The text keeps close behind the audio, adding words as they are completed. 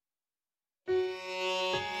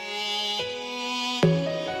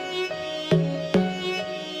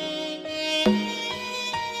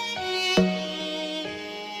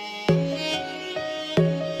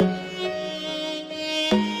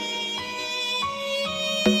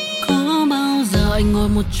anh ngồi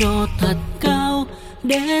một chỗ thật cao,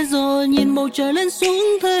 để rồi nhìn bầu trời lên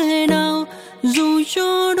xuống thế nào. Dù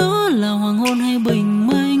cho đó là hoàng hôn hay bình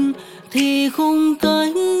minh thì khung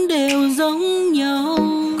cảnh đều giống nhau.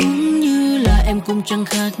 Cũng như là em cũng chẳng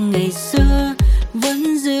khác ngày xưa,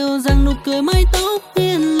 vẫn dịu dàng nụ cười mái tóc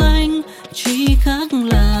hiền lành. Chỉ khác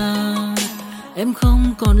là em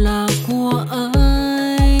không còn là của anh.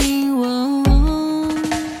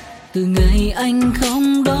 Từ ngày anh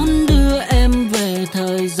không đón đưa em về,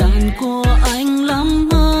 thời gian của anh lắm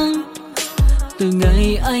hơn. Từ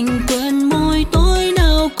ngày anh quên môi tối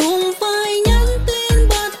nào cũng phải nhắn tin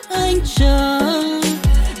bắt anh chờ.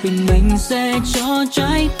 Bình minh sẽ cho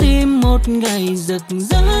trái tim một ngày rực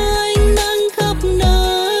rỡ ánh nắng khắp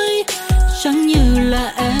nơi. Chẳng như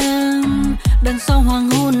là em đằng sau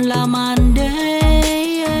hoàng hôn là màn đêm.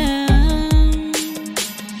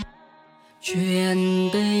 Chuyện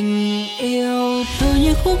tình yêu từ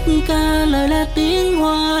những khúc ca lời là tiếng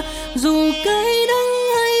hoa. Dù cay đắng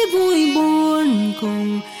hay vui buồn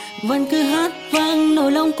cùng vẫn cứ hát vang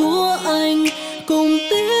nỗi lòng của anh cùng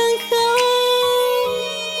tiếng khóc.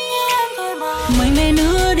 Mạnh mẽ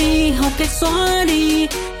nữa đi, học cách xóa đi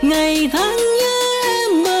ngày tháng nhớ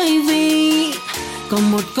em, bởi vì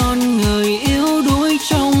còn một con người yếu đuối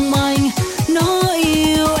trong anh, nó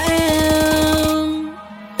yêu em.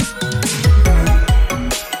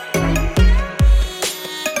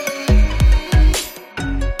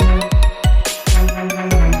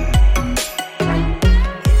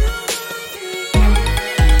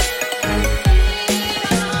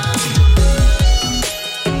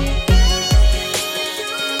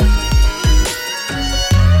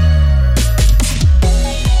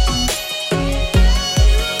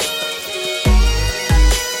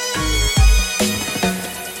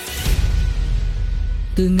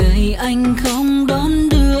 Từ ngày anh không đón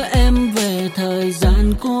đưa em về, thời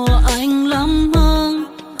gian của anh lắm hơn.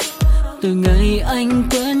 Từ ngày anh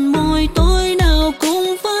quên môi tối nào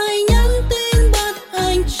cũng phải nhắn tin bắt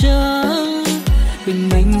anh chờ. Bình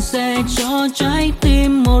minh sẽ cho trái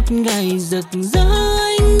tim một ngày rực rỡ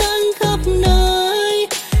ánh nắng khắp nơi.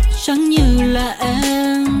 Chẳng như là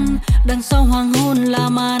em đằng sau hoàng hôn là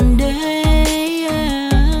màn đêm.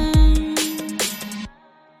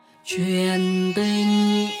 Chuyện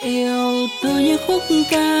tình yêu từ những khúc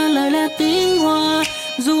ca lời là tiếng hoa.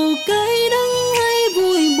 Dù cay đắng hay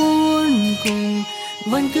vui buồn cùng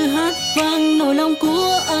vẫn cứ hát vang nỗi lòng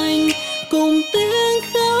của anh cùng tiếng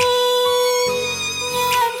khóc.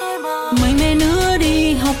 Mạnh mẽ nữa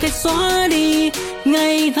đi, học cách xóa đi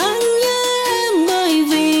ngày tháng nhớ em, bởi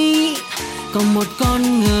vì còn một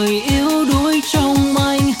con người